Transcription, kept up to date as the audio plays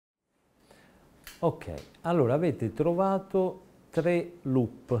Ok, allora avete trovato 3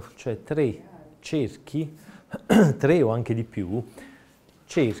 loop, cioè 3 cerchi, 3 o anche di più,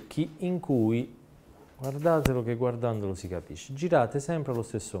 cerchi in cui, guardatelo che guardandolo si capisce, girate sempre allo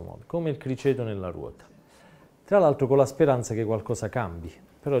stesso modo, come il criceto nella ruota. Tra l'altro con la speranza che qualcosa cambi,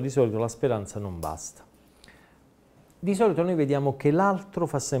 però di solito la speranza non basta. Di solito noi vediamo che l'altro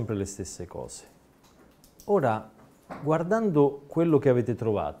fa sempre le stesse cose. Ora, guardando quello che avete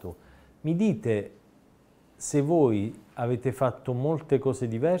trovato, mi dite se voi avete fatto molte cose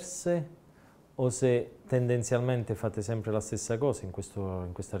diverse o se tendenzialmente fate sempre la stessa cosa in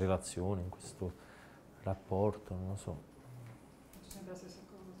questa relazione, in questo rapporto, non lo so. Faccio sempre la stessa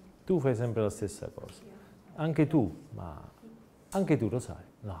cosa. Tu fai sempre la stessa cosa. Anche tu, ma anche tu lo sai.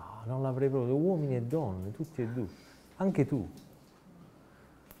 No, non l'avrei proprio, uomini e donne, tutti e due. Anche tu.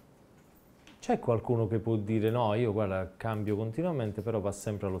 C'è qualcuno che può dire no, io guarda, cambio continuamente, però va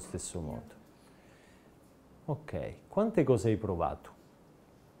sempre allo stesso modo. Ok, quante cose hai provato?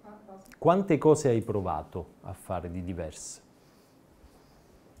 Quante cose hai provato a fare di diverse?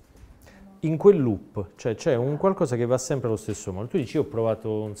 In quel loop, cioè c'è un qualcosa che va sempre allo stesso modo. Tu dici, io ho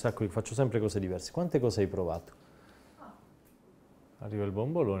provato un sacco, faccio sempre cose diverse. Quante cose hai provato? Arriva il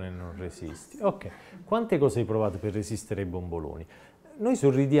bombolone e non resisti. Ok, quante cose hai provato per resistere ai bomboloni? Noi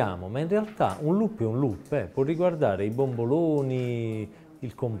sorridiamo, ma in realtà un loop è un loop, può riguardare i bomboloni,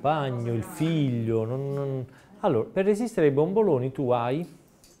 il compagno, il figlio. Allora, per resistere ai bomboloni tu hai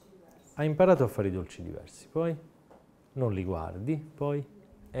imparato a fare i dolci diversi, poi non li guardi, poi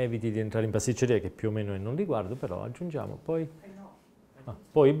eviti di entrare in pasticceria che più o meno non li guardo, però aggiungiamo, poi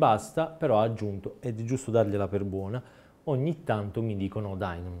basta, però ha aggiunto, ed è giusto dargliela per buona, ogni tanto mi dicono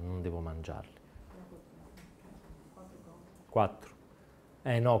dai, non devo mangiarli. 4.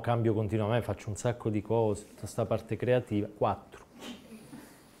 No, cambio continuamente, faccio un sacco di cose, tutta sta parte creativa, 4.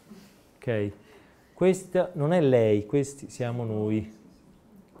 Ok? Questa non è lei, questi siamo noi.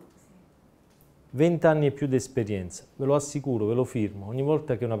 20 anni e più di esperienza, ve lo assicuro, ve lo firmo. Ogni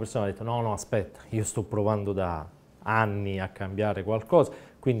volta che una persona ha detto no, aspetta, io sto provando da anni a cambiare qualcosa,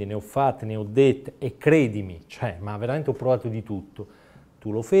 quindi ne ho fatte, ne ho dette e credimi, cioè, ma veramente ho provato di tutto.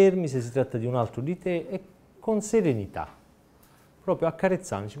 Tu lo fermi se si tratta di un altro di te e con serenità, proprio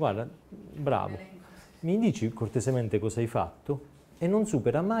accarezzandoci, guarda, bravo, mi dici cortesemente cosa hai fatto e non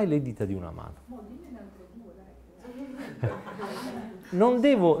supera mai le dita di una mano. Non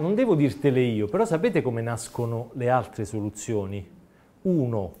devo dirtele io, però sapete come nascono le altre soluzioni?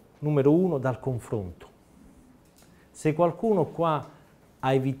 Numero uno, dal confronto. Se qualcuno qua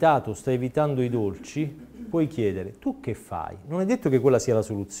ha evitato, sta evitando i dolci, puoi chiedere, tu che fai? Non è detto che quella sia la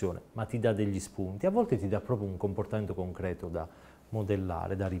soluzione, ma ti dà degli spunti. A volte ti dà proprio un comportamento concreto da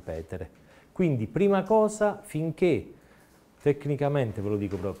modellare, da ripetere. Quindi, prima cosa, finché, tecnicamente ve lo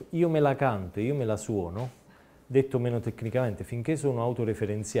dico proprio, io me la canto e io me la suono, detto meno tecnicamente, finché sono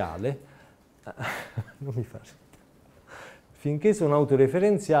autoreferenziale, non mi fa finché sono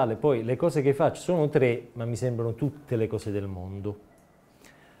autoreferenziale, poi le cose che faccio sono 3, ma mi sembrano tutte le cose del mondo.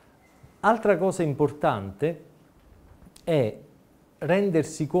 Altra cosa importante è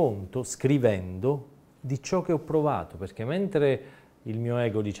rendersi conto, scrivendo, di ciò che ho provato, perché mentre il mio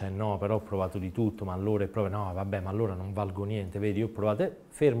ego dice no, però ho provato di tutto, ma allora è proprio no, vabbè, ma allora non valgo niente, vedi, io ho provato,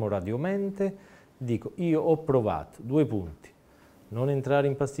 fermo radiomente, dico, io ho provato, 2 punti, non entrare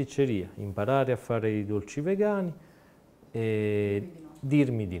in pasticceria, imparare a fare i dolci vegani e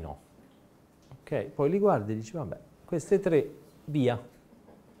dirmi di no. Ok? Poi li guardi e dici, vabbè, queste 3, via.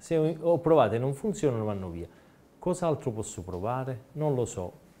 Se ho provato e non funzionano, vanno via. Cos'altro posso provare? Non lo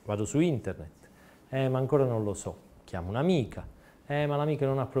so. Vado su internet. Ma ancora non lo so. Chiamo un'amica. Ma l'amica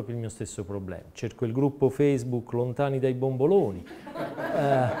non ha proprio il mio stesso problema. Cerco il gruppo Facebook Lontani dai bomboloni.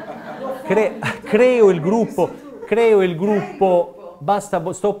 Creo il gruppo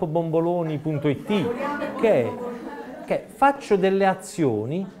stopbomboloni.it che faccio delle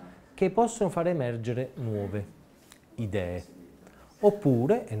azioni che possono far emergere nuove idee.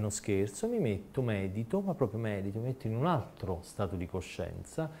 Oppure, e non scherzo, medito, mi metto in un altro stato di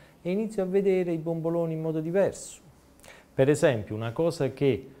coscienza e inizio a vedere i bomboloni in modo diverso. Per esempio, una cosa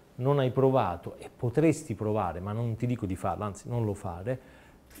che non hai provato e potresti provare, ma non ti dico di farlo, anzi non lo fare,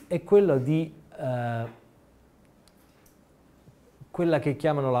 è quella di quella che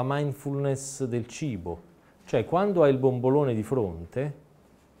chiamano la mindfulness del cibo. Cioè, quando hai il bombolone di fronte,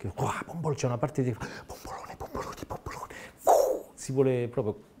 che c'è una parte di bombolone, si vuole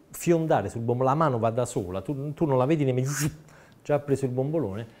proprio fiondare sul bombolone, la mano va da sola, tu non la vedi nemmeno, già ha preso il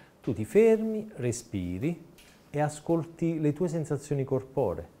bombolone, tu ti fermi, respiri e ascolti le tue sensazioni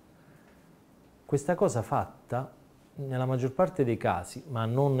corporee. Questa cosa fatta nella maggior parte dei casi, ma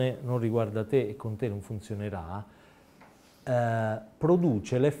non riguarda te e con te non funzionerà,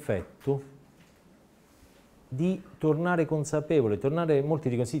 produce l'effetto di tornare consapevole. Molti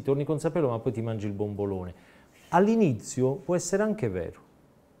dicono sì, torni consapevole ma poi ti mangi il bombolone. All'inizio può essere anche vero.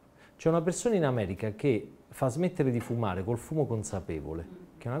 C'è una persona in America che fa smettere di fumare col fumo consapevole,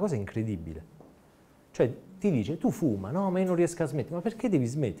 che è una cosa incredibile. Cioè ti dice, tu fuma, no, ma io non riesco a smettere. Ma perché devi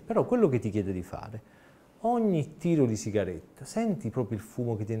smettere? Però quello che ti chiede di fare, ogni tiro di sigaretta, senti proprio il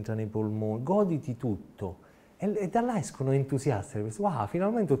fumo che ti entra nei polmoni, goditi tutto. E da là escono entusiasti. Wow,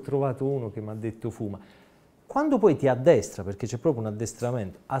 finalmente ho trovato uno che mi ha detto fuma. Quando poi ti addestra, perché c'è proprio un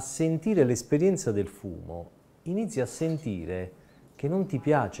addestramento, a sentire l'esperienza del fumo, inizi a sentire che non ti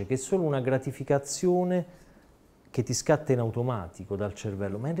piace, che è solo una gratificazione che ti scatta in automatico dal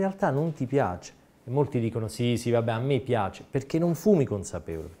cervello, ma in realtà non ti piace. E molti dicono sì, sì, vabbè, a me piace, perché non fumi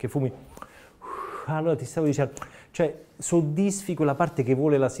consapevole, perché fumi... Allora ti stavo dicendo, cioè soddisfi quella parte che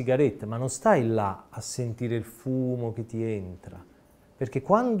vuole la sigaretta, ma non stai là a sentire il fumo che ti entra, perché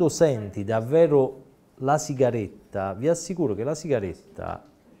quando senti davvero la sigaretta, vi assicuro che la sigaretta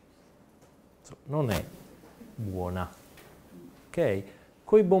non è buona, ok?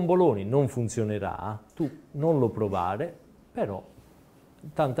 Con i bomboloni non funzionerà, tu non lo provare, però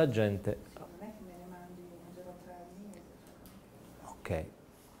tanta gente... Non è che me ne mandi una volta al mese. Ok,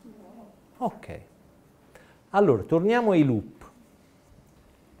 ok. Allora, torniamo ai loop.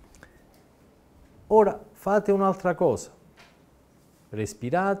 Ora fate un'altra cosa.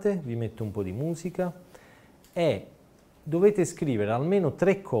 Respirate, vi metto un po' di musica e dovete scrivere almeno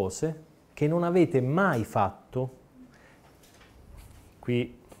 3 cose che non avete mai fatto.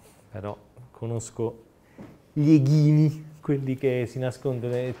 Qui però conosco gli eghini, quelli che si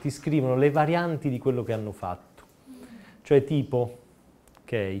nascondono e ti scrivono le varianti di quello che hanno fatto. Cioè tipo,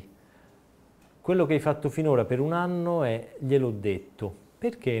 ok, quello che hai fatto finora per un anno è gliel'ho detto,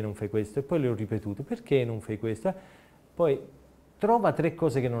 perché non fai questo? E poi le ho ripetuto, perché non fai questo? Poi trova 3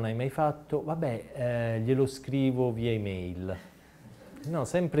 cose che non hai mai fatto, vabbè, glielo scrivo via email. No,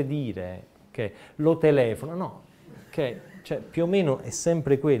 sempre dire, ok, lo telefono, no, ok, cioè più o meno è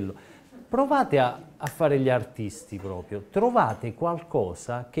sempre quello. Provate a fare gli artisti proprio, trovate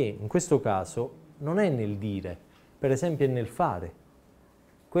qualcosa che in questo caso non è nel dire, per esempio è nel fare.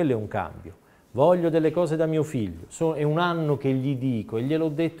 Quello è un cambio. Voglio delle cose da mio figlio, è un anno che gli dico e gliel'ho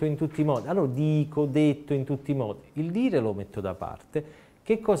detto in tutti i modi. Allora dico, detto in tutti i modi. Il dire lo metto da parte.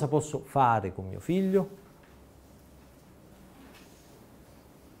 Che cosa posso fare con mio figlio?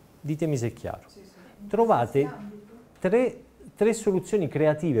 Ditemi se è chiaro. Sì, sì. Trovate 3 soluzioni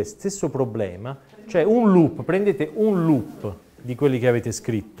creative, stesso problema, cioè un loop, prendete un loop di quelli che avete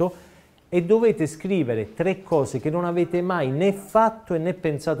scritto e dovete scrivere 3 cose che non avete mai né fatto e né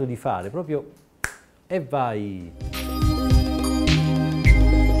pensato di fare, proprio e vai.